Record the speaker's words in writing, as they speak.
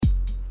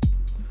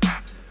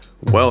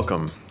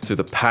Welcome to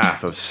the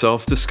path of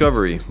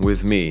self-discovery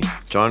with me,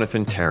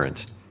 Jonathan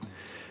Tarrant.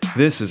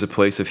 This is a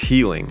place of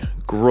healing,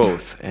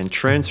 growth, and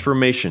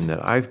transformation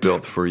that I've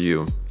built for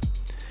you.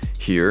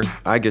 Here,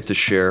 I get to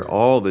share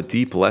all the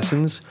deep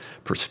lessons,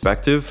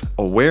 perspective,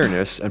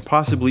 awareness, and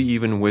possibly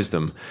even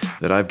wisdom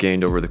that I've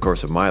gained over the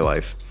course of my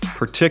life,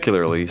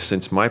 particularly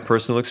since my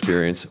personal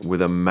experience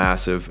with a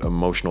massive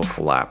emotional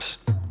collapse.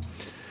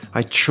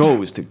 I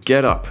chose to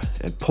get up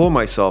and pull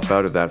myself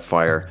out of that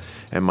fire,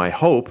 and my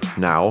hope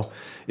now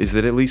is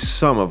that at least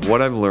some of what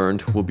I've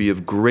learned will be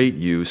of great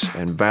use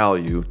and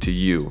value to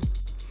you.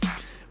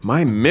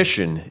 My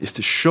mission is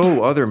to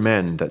show other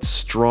men that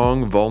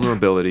strong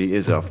vulnerability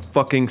is a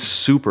fucking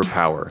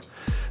superpower,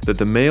 that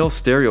the male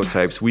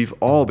stereotypes we've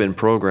all been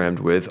programmed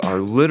with are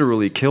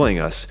literally killing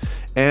us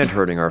and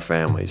hurting our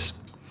families.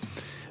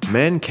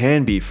 Men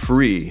can be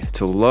free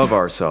to love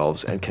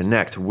ourselves and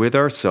connect with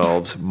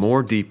ourselves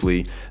more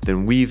deeply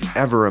than we've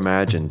ever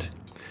imagined.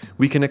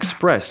 We can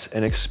express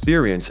and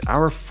experience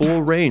our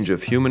full range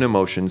of human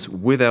emotions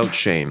without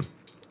shame,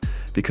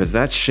 because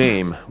that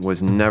shame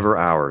was never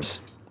ours.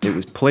 It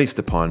was placed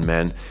upon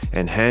men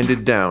and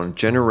handed down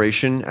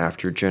generation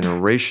after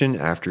generation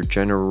after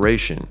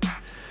generation.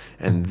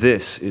 And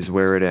this is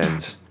where it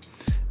ends.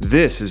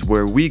 This is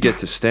where we get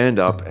to stand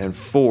up and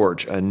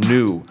forge a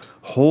new,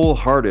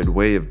 wholehearted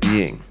way of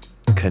being,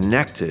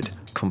 connected,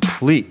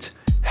 complete,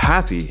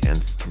 happy,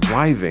 and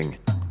thriving.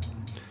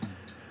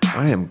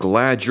 I am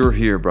glad you're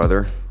here,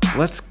 brother.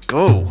 Let's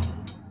go.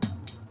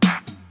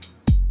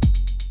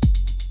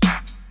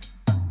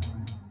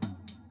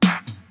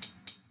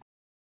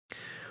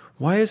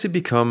 Why has it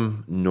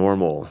become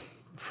normal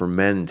for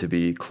men to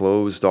be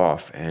closed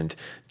off and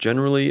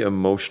generally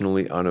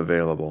emotionally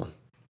unavailable?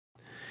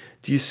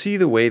 Do you see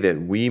the way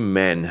that we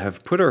men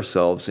have put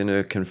ourselves in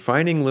a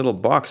confining little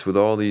box with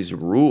all these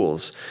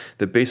rules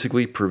that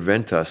basically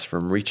prevent us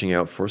from reaching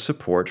out for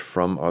support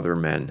from other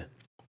men?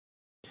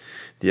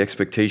 The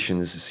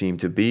expectations seem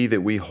to be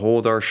that we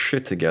hold our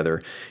shit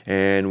together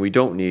and we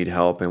don't need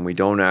help and we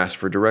don't ask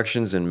for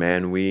directions, and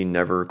man, we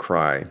never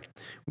cry.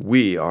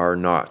 We are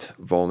not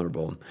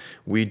vulnerable.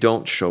 We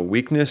don't show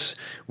weakness.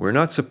 We're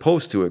not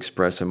supposed to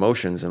express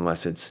emotions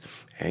unless it's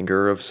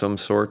anger of some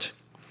sort.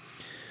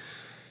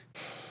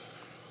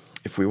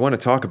 If we want to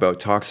talk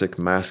about toxic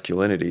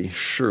masculinity,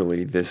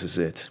 surely this is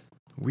it.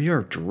 We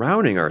are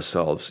drowning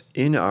ourselves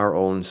in our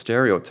own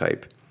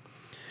stereotype.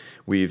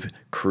 We've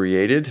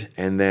created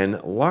and then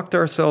locked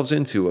ourselves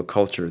into a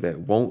culture that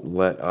won't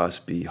let us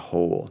be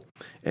whole.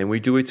 And we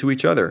do it to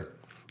each other.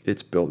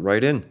 It's built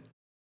right in.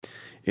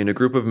 In a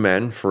group of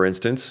men, for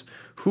instance,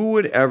 who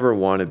would ever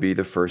want to be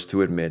the first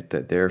to admit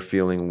that they're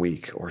feeling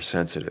weak or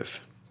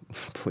sensitive?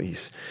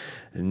 Please,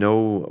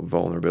 no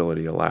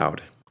vulnerability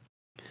allowed.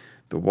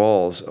 The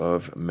walls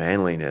of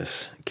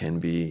manliness can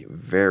be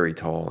very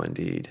tall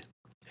indeed.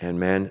 And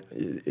man,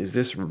 is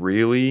this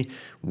really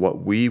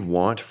what we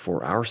want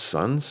for our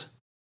sons?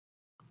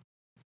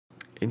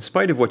 In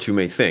spite of what you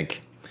may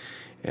think,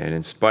 and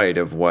in spite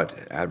of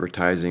what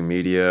advertising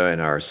media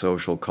and our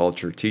social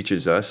culture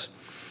teaches us,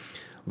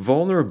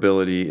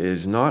 vulnerability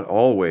is not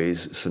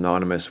always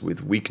synonymous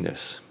with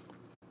weakness.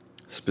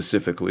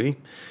 Specifically,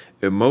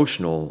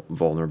 emotional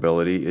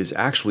vulnerability is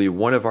actually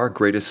one of our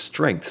greatest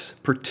strengths,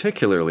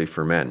 particularly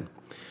for men.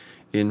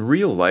 In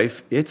real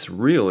life, it's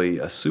really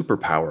a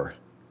superpower.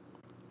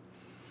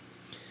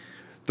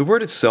 The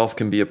word itself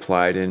can be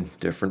applied in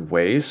different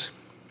ways,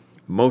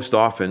 most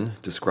often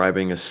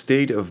describing a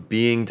state of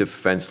being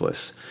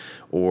defenseless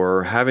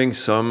or having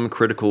some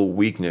critical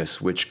weakness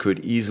which could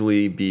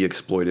easily be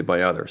exploited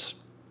by others.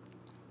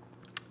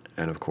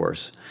 And of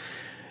course,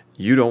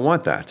 you don't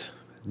want that.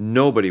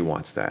 Nobody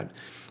wants that.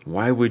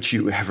 Why would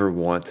you ever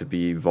want to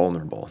be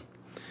vulnerable?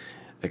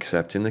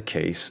 Except in the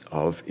case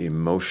of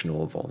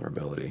emotional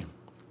vulnerability.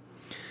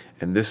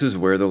 And this is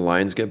where the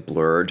lines get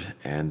blurred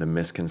and the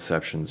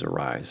misconceptions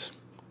arise.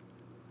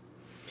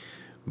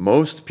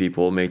 Most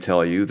people may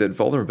tell you that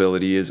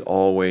vulnerability is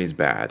always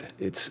bad.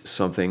 It's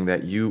something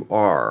that you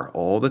are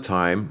all the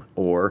time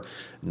or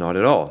not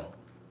at all.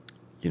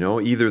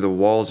 Either the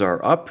walls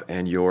are up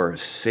and you're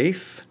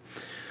safe,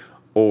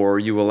 or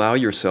you allow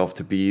yourself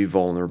to be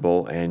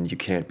vulnerable and you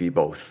can't be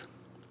both.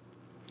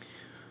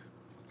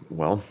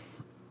 Well,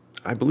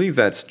 I believe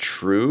that's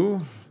true.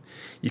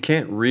 You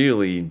can't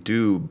really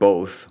do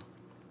both.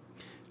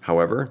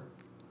 However,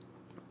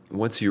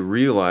 once you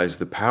realize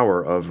the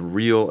power of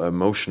real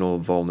emotional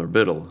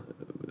vulnerability,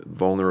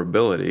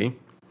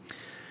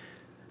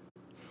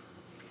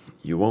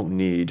 you won't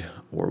need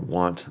or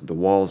want the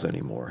walls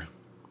anymore.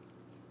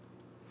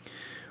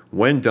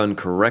 When done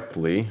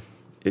correctly,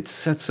 it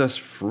sets us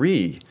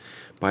free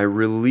by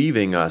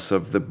relieving us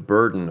of the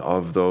burden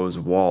of those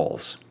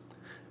walls.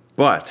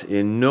 But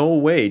in no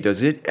way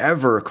does it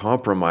ever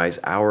compromise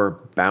our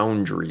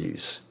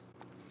boundaries.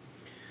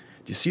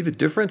 Do you see the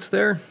difference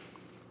there?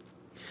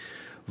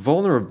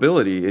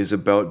 Vulnerability is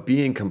about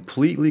being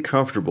completely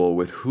comfortable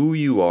with who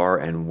you are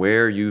and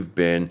where you've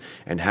been,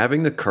 and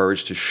having the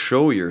courage to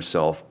show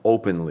yourself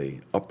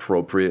openly,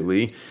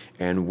 appropriately,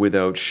 and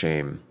without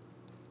shame.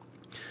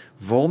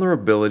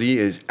 Vulnerability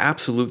is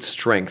absolute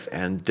strength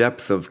and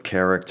depth of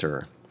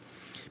character.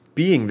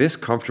 Being this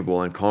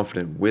comfortable and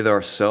confident with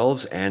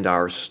ourselves and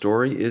our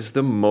story is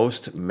the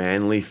most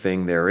manly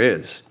thing there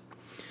is.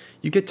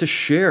 You get to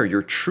share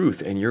your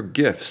truth and your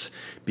gifts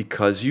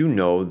because you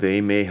know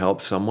they may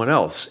help someone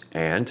else,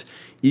 and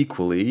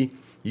equally,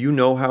 you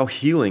know how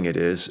healing it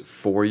is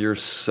for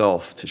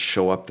yourself to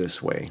show up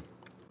this way.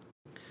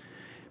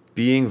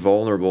 Being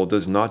vulnerable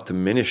does not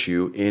diminish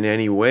you in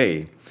any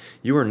way.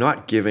 You are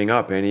not giving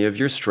up any of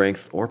your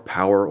strength or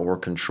power or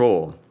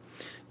control.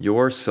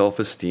 Your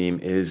self-esteem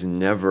is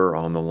never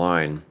on the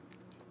line.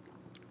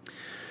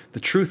 The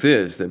truth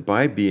is that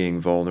by being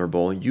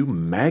vulnerable, you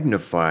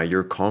magnify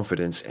your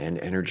confidence and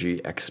energy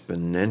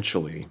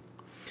exponentially.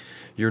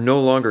 You're no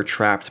longer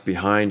trapped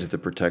behind the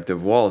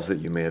protective walls that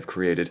you may have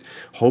created,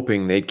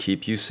 hoping they'd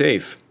keep you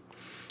safe.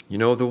 You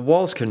know, the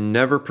walls can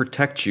never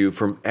protect you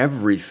from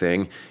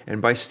everything,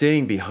 and by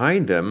staying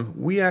behind them,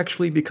 we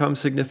actually become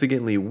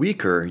significantly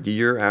weaker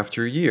year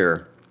after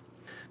year.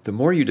 The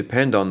more you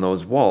depend on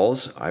those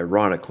walls,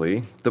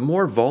 ironically, the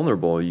more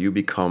vulnerable you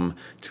become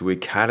to a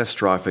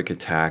catastrophic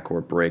attack or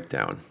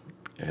breakdown.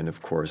 And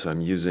of course, I'm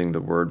using the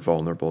word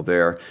vulnerable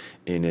there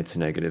in its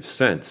negative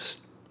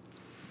sense.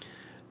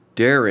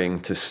 Daring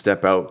to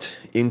step out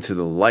into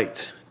the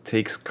light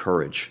takes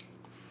courage.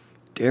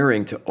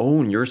 Daring to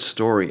own your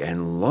story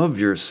and love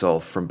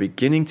yourself from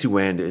beginning to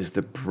end is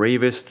the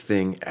bravest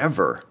thing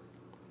ever.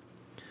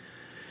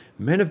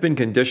 Men have been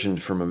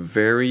conditioned from a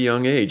very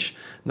young age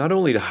not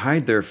only to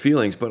hide their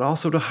feelings, but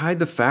also to hide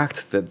the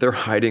fact that they're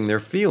hiding their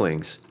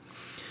feelings.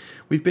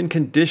 We've been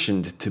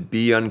conditioned to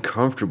be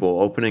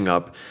uncomfortable opening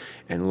up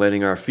and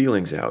letting our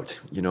feelings out.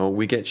 You know,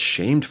 we get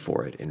shamed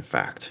for it, in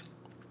fact.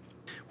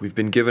 We've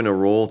been given a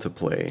role to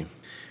play.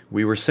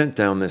 We were sent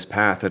down this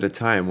path at a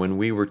time when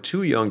we were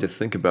too young to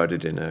think about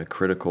it in a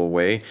critical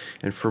way,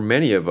 and for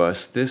many of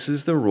us, this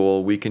is the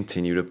role we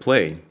continue to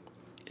play.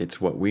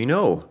 It's what we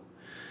know.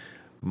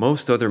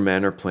 Most other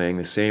men are playing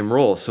the same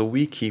role, so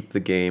we keep the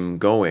game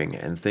going,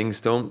 and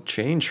things don't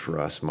change for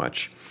us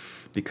much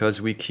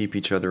because we keep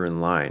each other in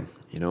line.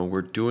 You know,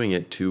 we're doing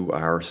it to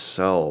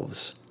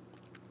ourselves.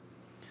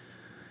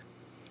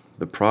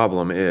 The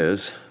problem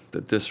is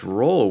that this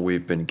role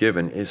we've been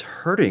given is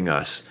hurting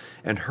us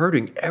and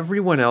hurting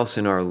everyone else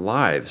in our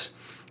lives.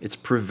 It's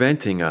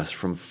preventing us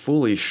from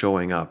fully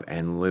showing up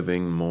and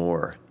living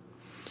more.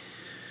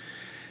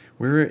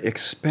 We're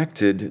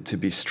expected to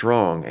be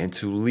strong and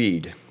to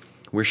lead.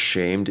 We're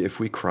shamed if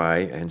we cry,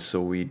 and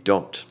so we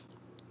don't.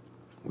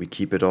 We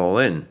keep it all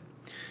in.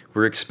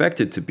 We're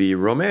expected to be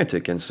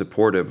romantic and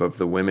supportive of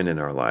the women in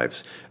our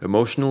lives,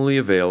 emotionally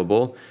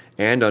available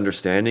and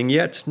understanding,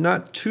 yet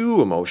not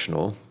too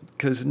emotional,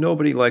 because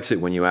nobody likes it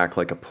when you act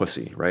like a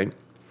pussy, right?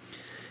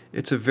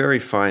 It's a very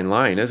fine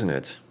line, isn't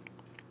it?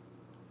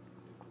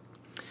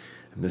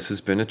 And this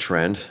has been a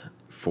trend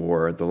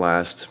for the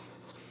last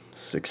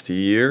 60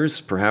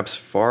 years, perhaps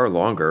far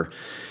longer,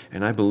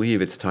 and I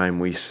believe it's time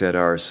we set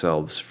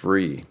ourselves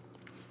free.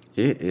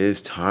 It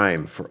is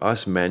time for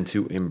us men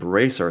to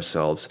embrace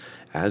ourselves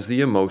as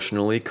the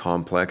emotionally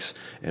complex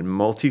and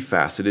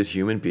multifaceted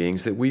human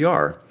beings that we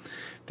are.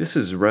 This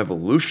is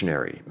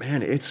revolutionary.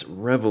 Man, it's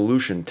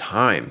revolution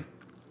time.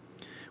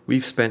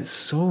 We've spent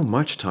so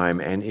much time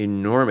and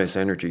enormous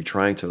energy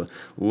trying to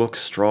look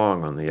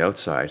strong on the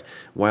outside,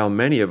 while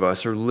many of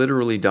us are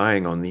literally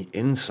dying on the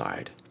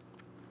inside.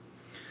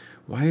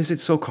 Why is it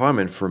so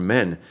common for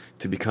men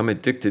to become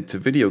addicted to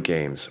video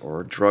games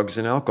or drugs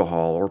and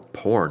alcohol or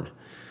porn?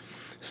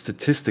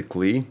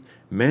 Statistically,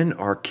 men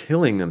are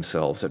killing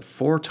themselves at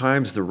 4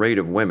 times the rate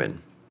of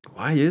women.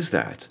 Why is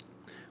that?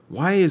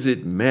 Why is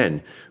it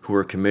men who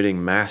are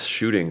committing mass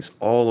shootings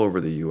all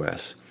over the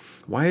US?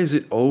 Why is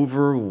it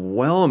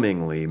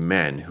overwhelmingly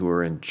men who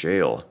are in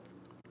jail?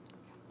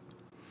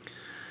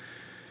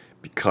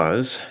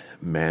 Because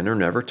men are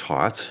never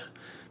taught,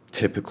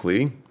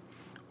 typically,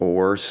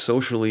 or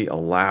socially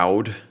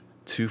allowed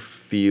to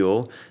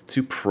feel,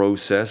 to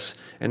process,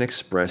 and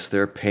express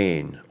their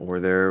pain,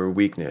 or their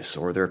weakness,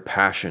 or their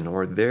passion,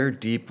 or their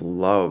deep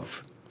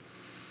love.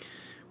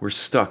 We're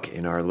stuck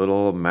in our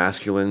little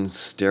masculine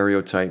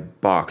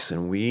stereotype box,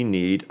 and we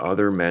need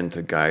other men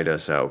to guide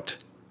us out.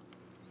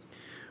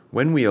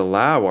 When we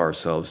allow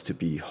ourselves to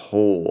be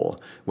whole,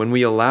 when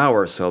we allow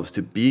ourselves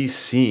to be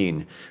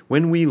seen,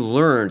 when we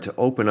learn to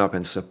open up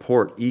and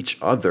support each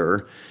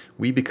other,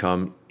 we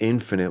become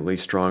infinitely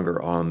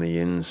stronger on the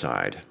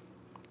inside.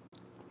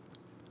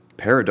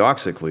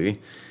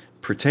 Paradoxically,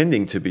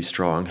 pretending to be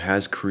strong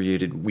has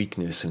created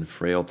weakness and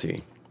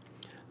frailty.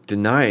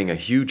 Denying a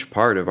huge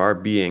part of our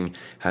being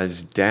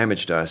has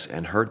damaged us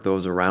and hurt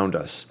those around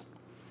us.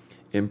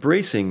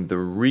 Embracing the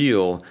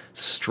real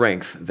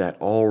strength that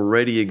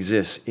already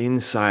exists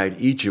inside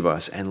each of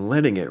us and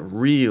letting it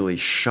really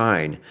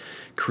shine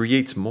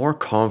creates more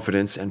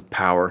confidence and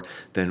power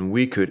than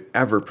we could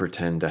ever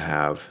pretend to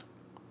have.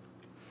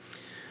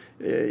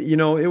 You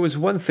know, it was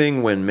one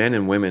thing when men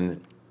and women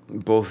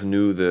both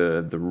knew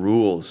the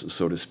rules,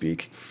 so to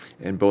speak,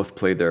 and both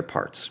played their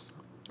parts.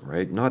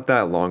 right? Not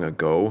that long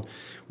ago,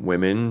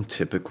 women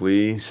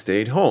typically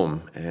stayed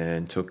home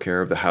and took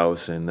care of the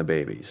house and the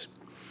babies.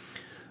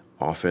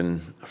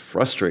 Often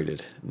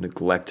frustrated,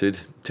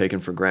 neglected, taken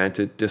for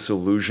granted,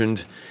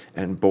 disillusioned,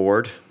 and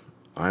bored,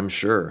 I'm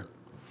sure.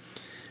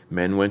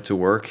 Men went to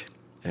work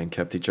and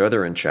kept each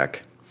other in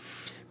check.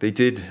 They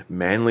did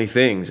manly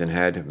things and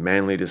had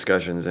manly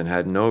discussions and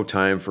had no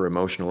time for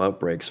emotional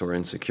outbreaks or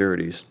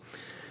insecurities.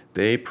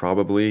 They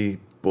probably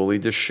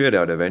bullied the shit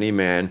out of any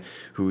man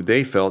who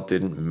they felt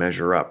didn't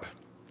measure up.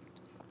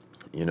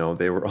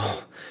 They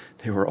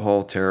were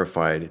all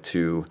terrified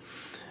to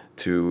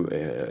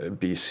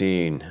be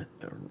seen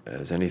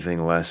as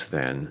anything less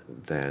than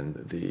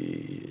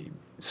the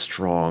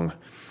strong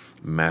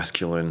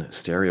masculine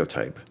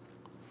stereotype.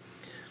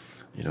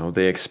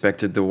 They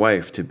expected the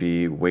wife to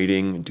be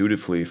waiting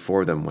dutifully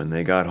for them when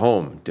they got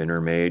home, dinner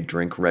made,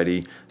 drink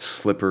ready,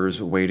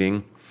 slippers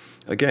waiting.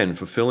 Again,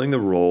 fulfilling the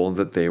role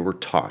that they were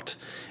taught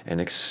and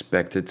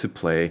expected to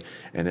play,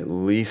 and at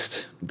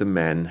least the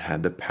men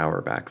had the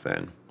power back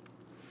then.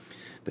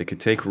 They could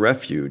take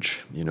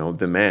refuge,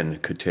 the men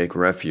could take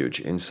refuge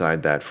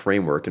inside that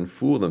framework and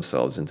fool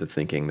themselves into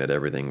thinking that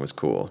everything was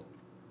cool.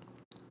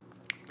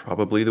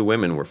 Probably the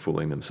women were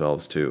fooling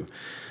themselves too.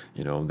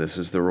 This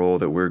is the role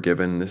that we're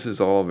given. This is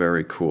all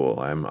very cool.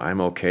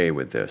 I'm okay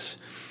with this.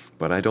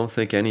 But I don't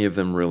think any of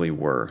them really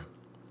were.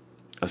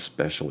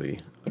 Especially,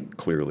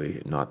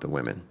 clearly, not the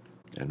women.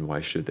 And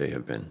why should they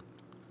have been?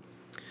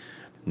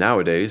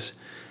 Nowadays,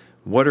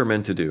 what are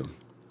men to do?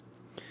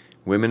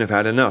 Women have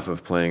had enough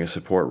of playing a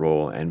support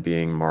role and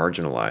being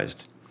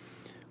marginalized.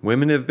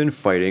 Women have been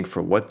fighting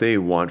for what they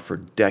want for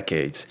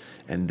decades,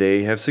 and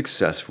they have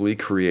successfully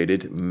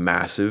created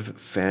massive,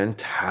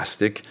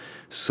 fantastic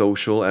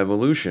social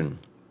evolution.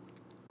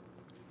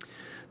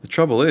 The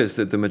trouble is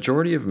that the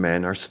majority of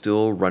men are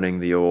still running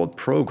the old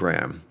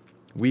program.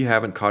 We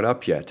haven't caught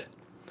up yet.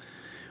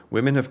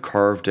 Women have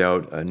carved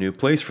out a new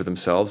place for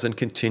themselves and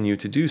continue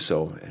to do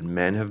so, and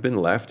men have been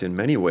left in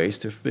many ways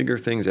to figure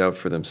things out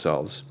for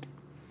themselves.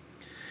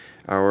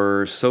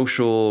 Our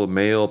social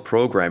male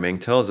programming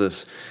tells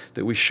us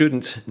that we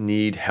shouldn't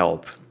need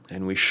help,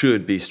 and we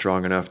should be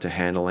strong enough to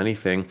handle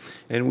anything,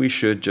 and we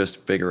should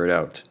just figure it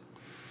out.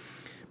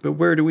 But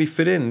where do we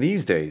fit in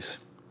these days?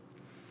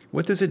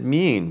 What does it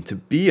mean to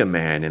be a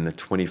man in the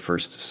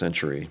 21st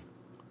century?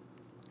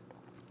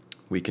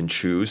 We can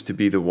choose to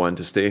be the one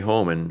to stay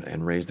home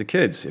and raise the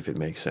kids, if it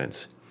makes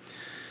sense.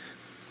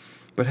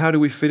 But how do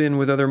we fit in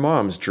with other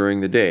moms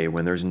during the day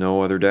when there's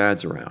no other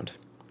dads around?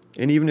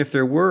 And even if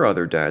there were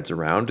other dads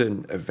around,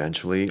 and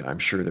eventually I'm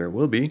sure there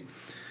will be,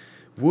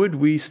 would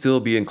we still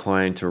be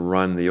inclined to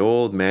run the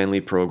old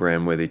manly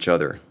program with each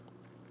other?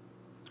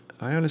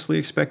 I honestly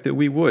expect that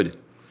we would.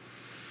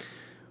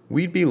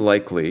 We'd be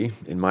likely,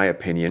 in my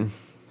opinion,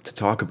 to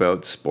talk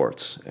about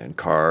sports and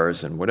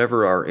cars and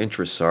whatever our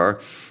interests are,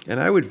 and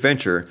I would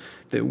venture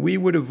that we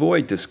would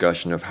avoid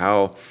discussion of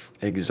how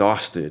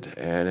exhausted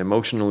and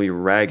emotionally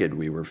ragged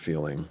we were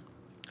feeling.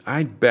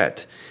 I'd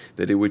bet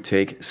that it would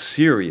take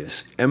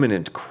serious,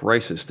 imminent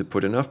crisis to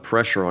put enough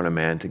pressure on a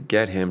man to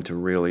get him to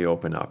really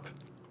open up.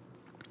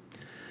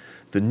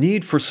 The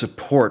need for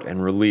support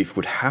and relief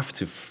would have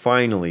to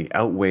finally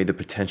outweigh the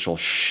potential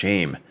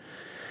shame.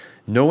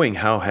 Knowing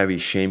how heavy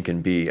shame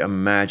can be,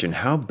 imagine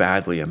how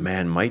badly a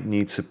man might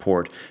need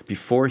support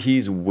before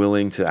he's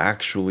willing to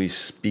actually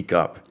speak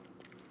up.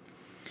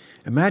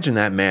 Imagine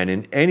that man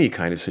in any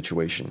kind of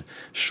situation,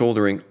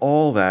 shouldering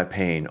all that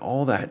pain,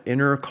 all that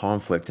inner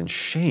conflict and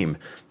shame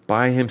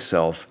by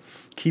himself,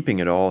 keeping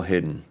it all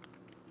hidden.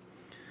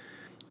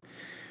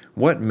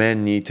 What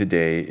men need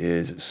today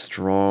is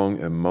strong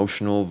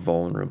emotional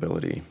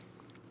vulnerability.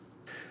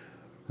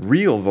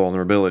 Real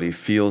vulnerability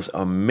feels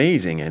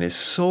amazing and is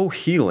so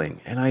healing,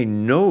 and I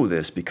know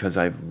this because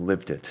I've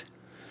lived it.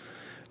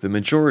 The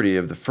majority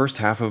of the first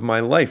half of my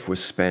life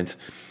was spent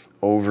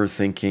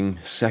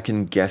overthinking,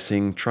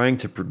 second-guessing, trying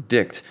to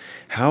predict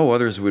how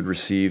others would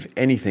receive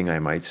anything I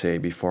might say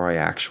before I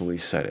actually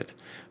said it,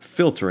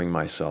 filtering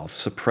myself,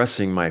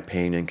 suppressing my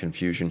pain and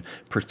confusion,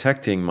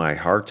 protecting my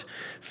heart,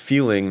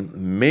 feeling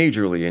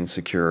majorly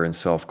insecure and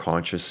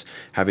self-conscious,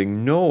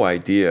 having no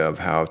idea of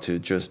how to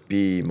just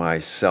be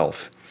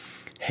myself,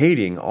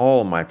 hating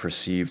all my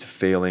perceived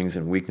failings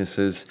and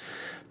weaknesses,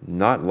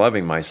 not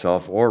loving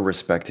myself or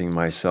respecting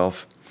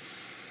myself,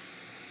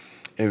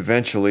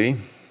 eventually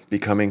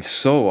becoming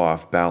so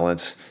off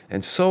balance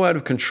and so out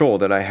of control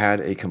that I had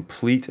a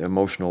complete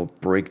emotional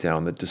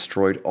breakdown that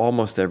destroyed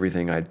almost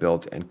everything I'd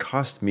built and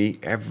cost me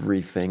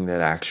everything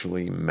that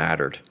actually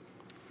mattered.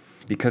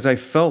 Because I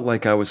felt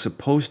like I was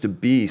supposed to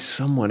be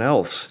someone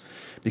else,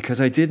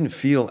 because I didn't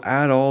feel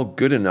at all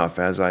good enough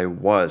as I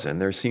was, and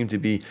there seemed to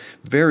be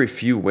very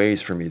few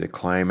ways for me to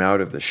climb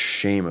out of the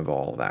shame of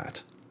all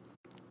that.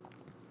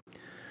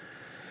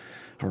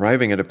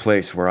 Arriving at a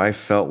place where I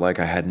felt like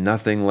I had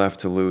nothing left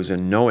to lose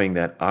and knowing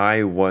that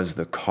I was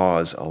the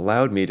cause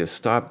allowed me to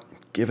stop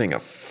giving a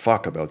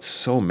fuck about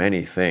so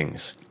many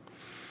things.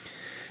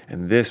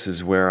 And this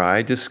is where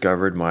I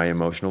discovered my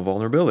emotional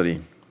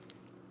vulnerability.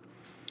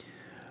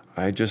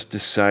 I just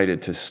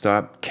decided to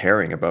stop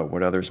caring about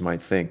what others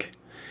might think.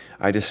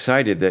 I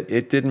decided that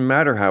it didn't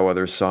matter how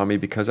others saw me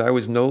because I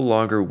was no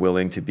longer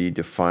willing to be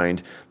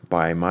defined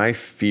by my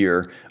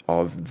fear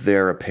of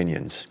their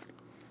opinions.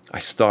 I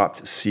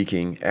stopped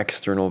seeking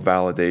external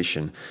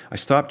validation. I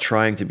stopped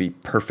trying to be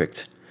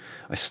perfect.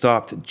 I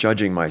stopped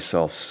judging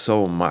myself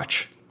so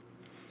much.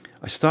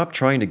 I stopped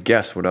trying to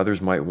guess what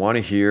others might want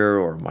to hear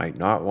or might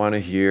not want to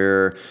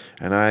hear,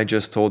 and I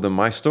just told them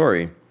my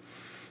story.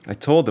 I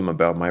told them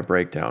about my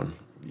breakdown,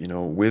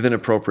 with an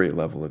appropriate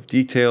level of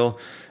detail,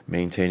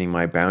 maintaining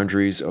my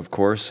boundaries, of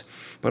course,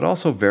 but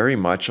also very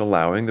much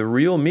allowing the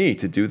real me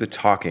to do the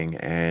talking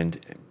and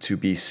to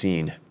be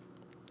seen.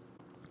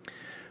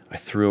 I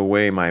threw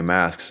away my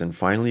masks and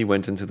finally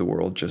went into the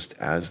world just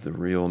as the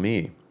real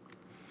me.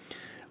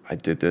 I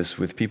did this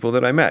with people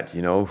that I met,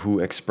 who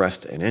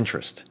expressed an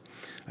interest.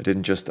 I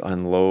didn't just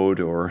unload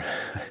and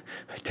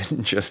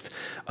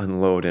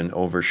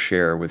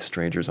overshare with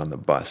strangers on the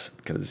bus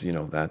because,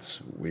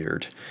 that's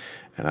weird.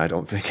 And I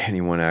don't think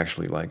anyone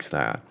actually likes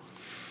that.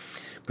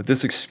 But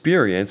this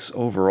experience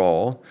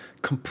overall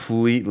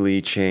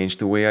completely changed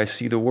the way I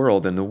see the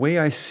world and the way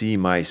I see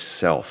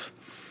myself.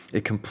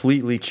 It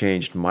completely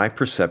changed my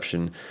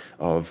perception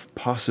of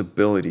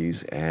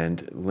possibilities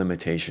and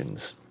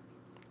limitations.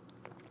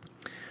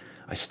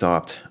 I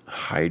stopped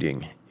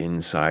hiding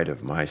inside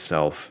of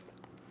myself.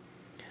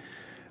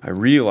 I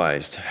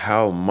realized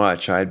how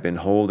much I'd been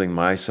holding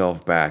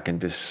myself back and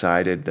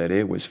decided that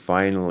it was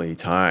finally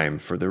time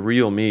for the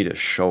real me to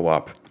show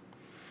up.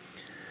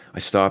 I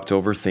stopped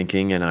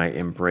overthinking and I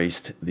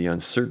embraced the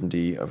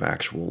uncertainty of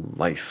actual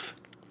life.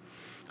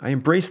 I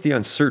embraced the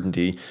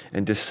uncertainty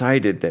and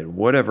decided that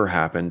whatever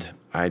happened,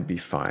 I'd be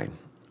fine.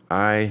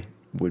 I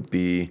would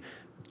be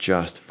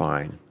just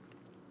fine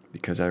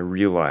because I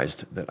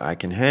realized that I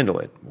can handle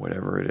it,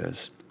 whatever it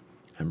is.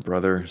 And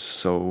brother,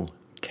 so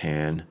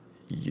can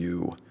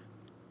you.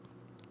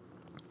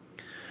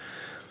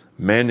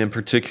 Men in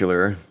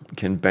particular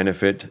can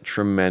benefit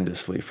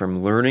tremendously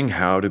from learning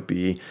how to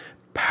be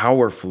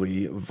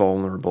powerfully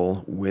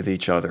vulnerable with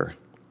each other.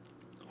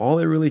 All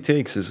it really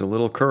takes is a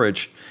little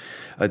courage,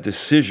 a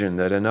decision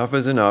that enough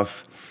is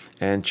enough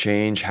and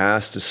change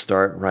has to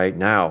start right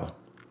now.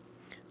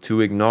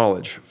 To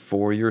acknowledge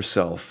for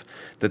yourself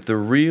that the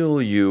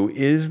real you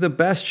is the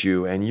best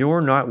you and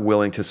you're not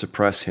willing to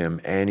suppress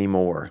him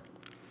anymore.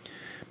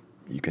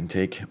 You can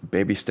take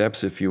baby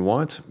steps if you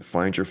want,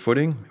 find your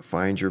footing,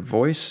 find your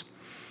voice.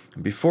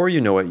 Before you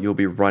know it, you'll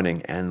be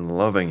running and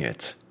loving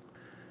it.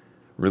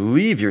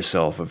 Relieve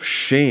yourself of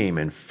shame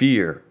and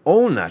fear.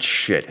 Own that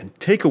shit and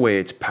take away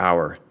its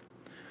power.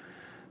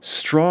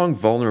 Strong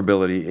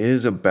vulnerability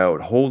is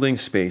about holding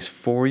space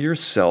for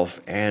yourself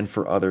and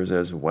for others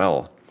as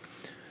well.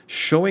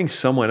 Showing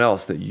someone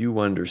else that you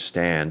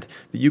understand,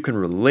 that you can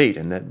relate,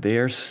 and that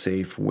they're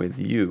safe with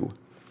you.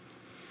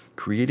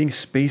 Creating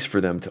space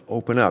for them to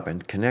open up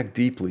and connect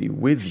deeply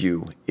with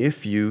you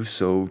if you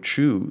so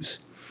choose.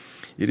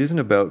 It isn't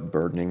about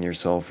burdening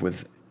yourself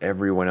with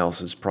everyone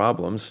else's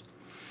problems.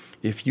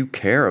 If you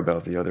care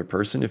about the other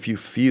person, if you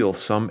feel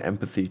some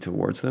empathy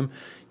towards them,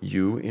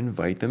 you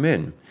invite them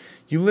in.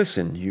 You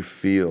listen, you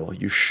feel,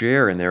 you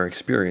share in their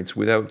experience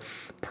without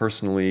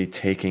personally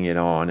taking it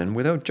on and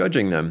without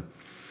judging them.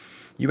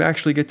 You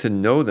actually get to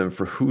know them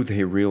for who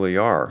they really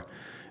are.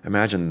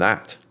 Imagine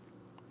that.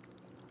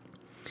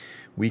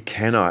 We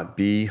cannot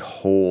be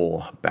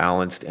whole,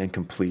 balanced, and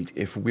complete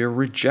if we're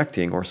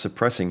rejecting or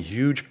suppressing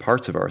huge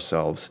parts of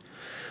ourselves.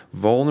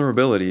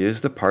 Vulnerability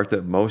is the part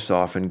that most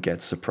often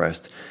gets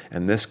suppressed,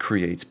 and this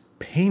creates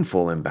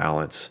painful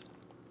imbalance.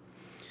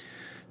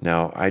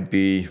 Now, I'd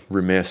be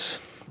remiss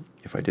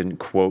if I didn't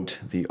quote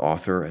the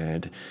author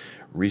and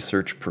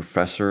research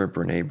professor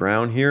Brené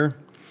Brown here.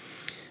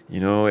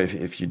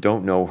 If you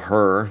don't know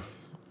her,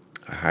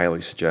 I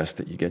highly suggest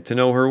that you get to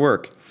know her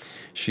work.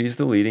 She's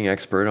the leading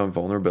expert on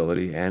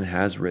vulnerability and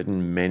has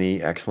written many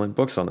excellent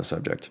books on the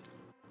subject.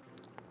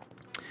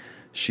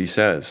 She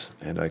says,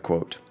 and I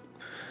quote,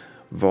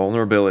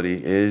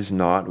 "Vulnerability is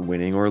not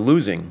winning or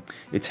losing.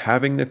 It's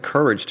having the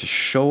courage to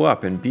show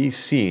up and be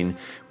seen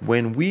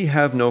when we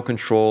have no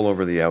control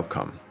over the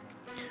outcome.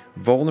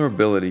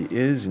 Vulnerability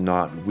is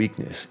not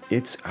weakness.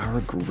 It's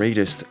our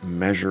greatest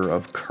measure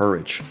of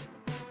courage."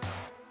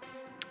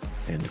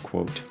 End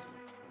quote.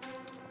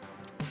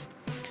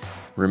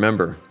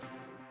 Remember,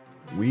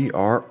 we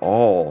are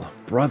all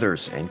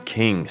brothers and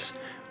kings.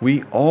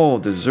 We all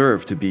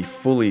deserve to be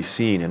fully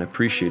seen and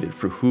appreciated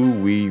for who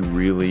we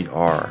really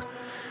are.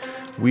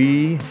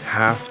 We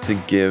have to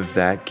give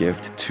that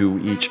gift to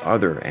each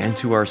other and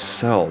to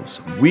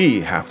ourselves.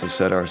 We have to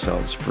set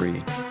ourselves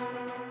free.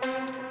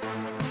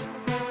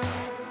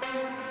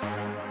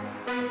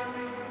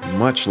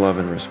 Much love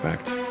and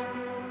respect.